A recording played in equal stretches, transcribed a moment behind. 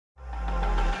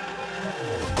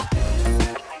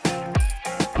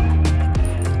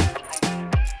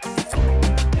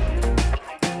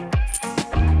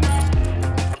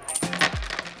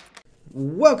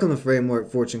Welcome to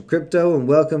Framework Fortune Crypto and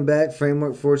welcome back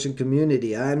Framework Fortune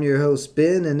community. I'm your host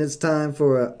Ben and it's time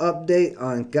for an update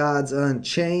on Gods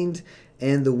Unchained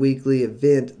and the weekly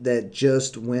event that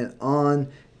just went on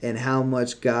and how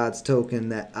much Gods token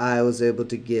that I was able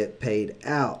to get paid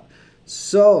out.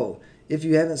 So if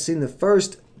you haven't seen the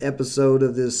first episode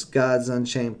of this Gods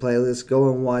Unchained playlist, go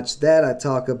and watch that. I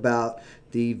talk about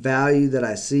the value that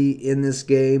I see in this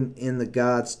game, in the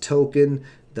Gods token,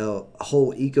 the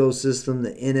whole ecosystem,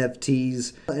 the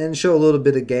NFTs, and show a little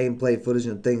bit of gameplay footage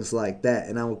and things like that.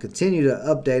 And I will continue to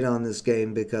update on this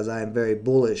game because I am very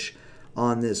bullish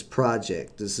on this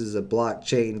project. This is a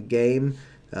blockchain game,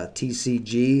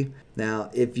 TCG. Now,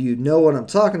 if you know what I'm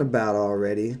talking about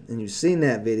already, and you've seen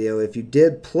that video, if you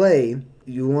did play,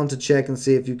 you want to check and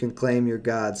see if you can claim your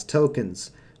Gods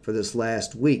tokens for this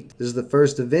last week. This is the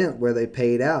first event where they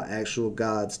paid out actual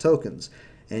Gods tokens,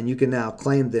 and you can now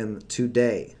claim them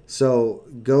today. So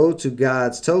go to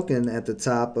Gods token at the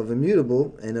top of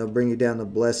Immutable and it'll bring you down the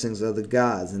blessings of the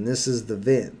gods. And this is the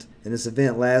event. And this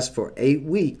event lasts for 8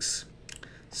 weeks.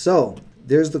 So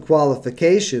there's the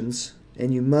qualifications,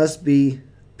 and you must be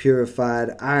purified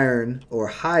iron or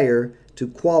higher to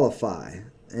qualify.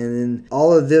 And then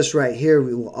all of this right here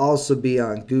will also be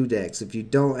on Godex. If you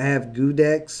don't have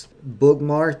Godex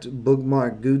bookmark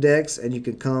Godex, and you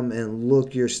can come and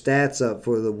look your stats up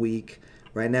for the week.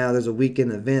 Right now there's a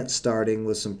weekend event starting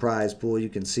with some prize pool you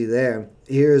can see there.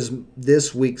 Here's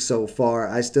this week so far.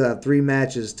 I still have 3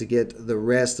 matches to get the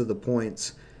rest of the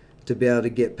points to be able to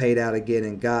get paid out again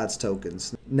in Gods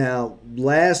tokens. Now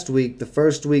last week, the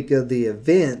first week of the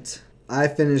event, I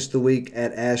finished the week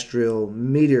at Astral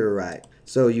Meteorite.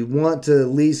 So you want to at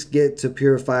least get to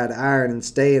purified iron and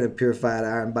stay in a purified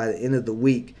iron by the end of the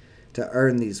week to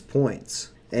earn these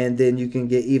points. And then you can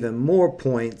get even more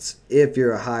points if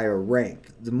you're a higher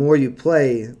rank. The more you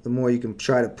play, the more you can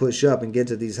try to push up and get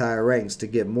to these higher ranks to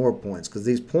get more points. Because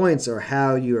these points are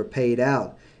how you are paid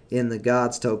out in the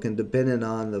Gods token, depending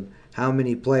on how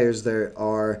many players there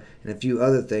are, and a few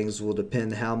other things will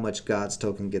depend how much Gods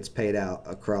token gets paid out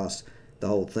across the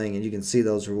whole thing. And you can see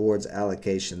those rewards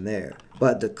allocation there.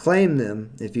 But to claim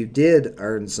them, if you did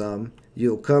earn some,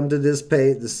 you'll come to this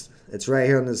page. It's right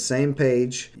here on the same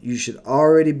page. You should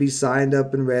already be signed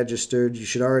up and registered. You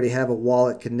should already have a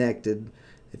wallet connected.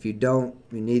 If you don't,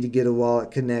 you need to get a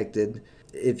wallet connected.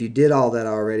 If you did all that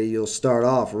already, you'll start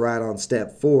off right on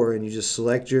step 4, and you just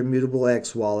select your Immutable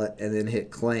X wallet and then hit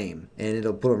claim, and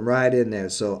it'll put them right in there.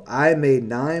 So I made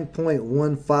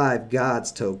 9.15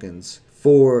 Gods tokens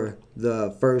for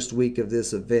the first week of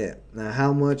this event. Now,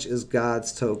 how much is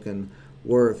Gods token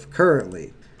worth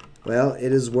currently? Well,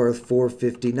 it is worth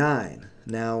 $4.59.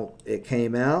 Now, it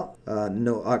came out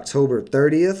October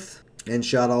 30th and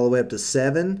shot all the way up to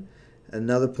 7.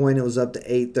 Another point, it was up to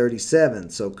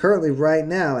 8.37. So currently right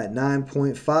now at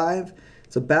 9.5,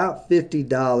 it's about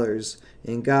 $50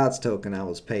 in Gods token I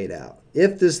was paid out.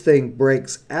 If this thing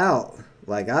breaks out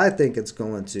like I think it's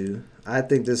going to, I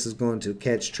think this is going to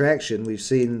catch traction. We've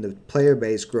seen the player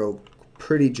base grow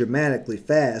pretty dramatically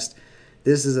fast.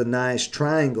 This is a nice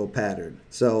triangle pattern.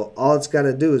 So all it's got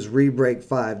to do is re-break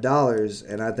 $5,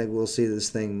 and I think we'll see this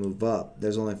thing move up.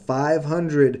 There's only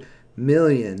 500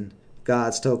 million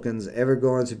Gods tokens ever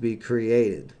going to be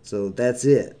created. So that's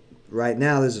it. Right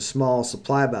now there's a small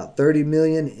supply, about 30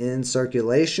 million in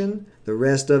circulation. The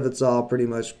rest of it's all pretty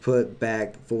much put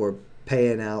back for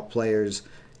paying out players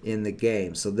in the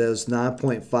game. So those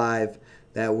 9.5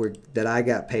 that I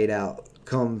got paid out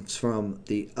comes from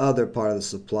the other part of the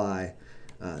supply,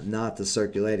 not the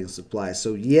circulating supply.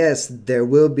 So yes, there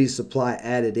will be supply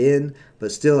added in,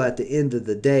 but still at the end of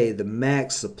the day, the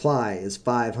max supply is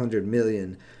 500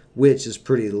 million, which is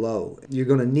pretty low. You're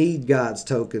going to need Gods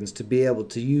tokens to be able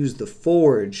to use the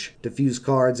forge to fuse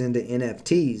cards into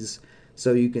NFTs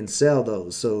so you can sell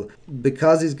those. So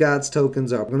because these Gods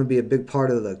tokens are going to be a big part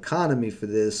of the economy for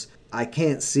this, I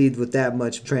can't see with that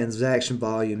much transaction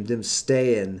volume them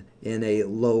staying in a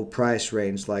low price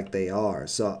range like they are.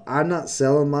 So I'm not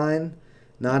selling mine,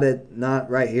 not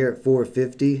right here at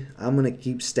 $4.50. I'm going to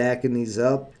keep stacking these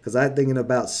up because I think in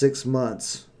about 6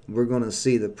 months we're going to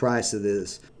see the price of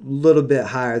this a little bit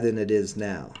higher than it is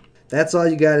now. That's all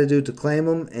you got to do to claim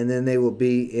them, and then they will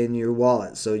be in your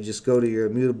wallet. So you just go to your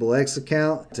Immutable X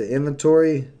account, to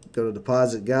inventory, go to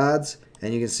deposit Gods,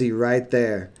 and you can see right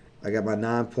there I got my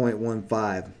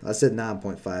 9.15. I said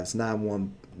 9.5. It's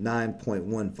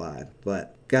 9.15.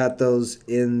 But got those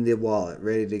in the wallet,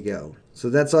 ready to go. So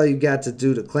that's all you got to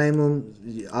do to claim them.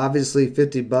 Obviously,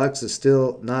 $50 is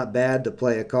still not bad to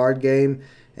play a card game.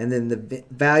 And then the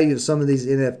value of some of these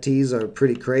NFTs are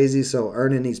pretty crazy. So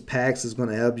earning these packs is going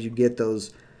to help you get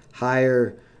those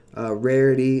higher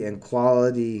rarity and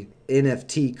quality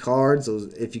NFT cards.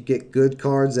 If you get good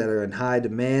cards that are in high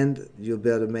demand, you'll be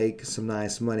able to make some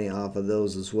nice money off of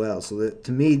those as well. So that,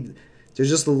 to me, there's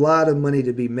just a lot of money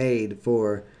to be made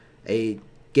for a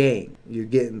game. You're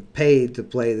getting paid to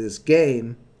play this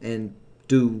game and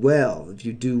do well. If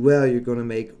you do well, you're going to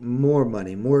make more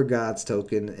money, more Gods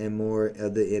token, and more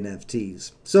of the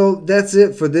NFTs. So that's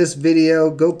it for this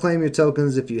video. Go claim your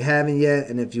tokens if you haven't yet,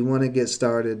 and if you want to get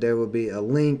started, there will be a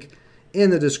link in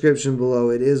the description below.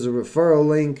 It is a referral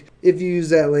link. If you use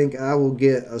that link, I will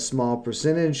get a small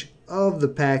percentage of the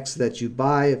packs that you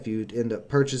buy. If you end up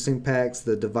purchasing packs,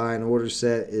 the Divine Order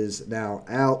set is now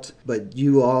out, but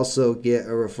you also get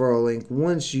a referral link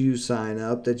once you sign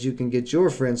up that you can get your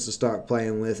friends to start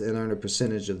playing with and earn a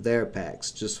percentage of their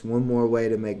packs. Just one more way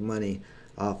to make money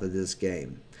off of this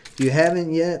game. If you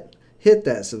haven't yet, hit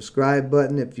that subscribe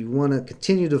button if you want to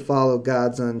continue to follow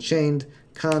Gods Unchained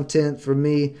content from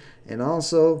me, and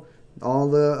also all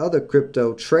the other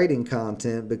crypto trading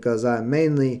content, because I'm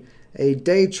mainly a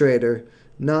day trader,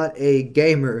 not a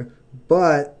gamer,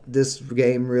 but this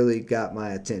game really got my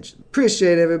attention.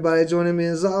 Appreciate everybody joining me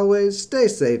as always. Stay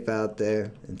safe out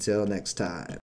there. Until next time.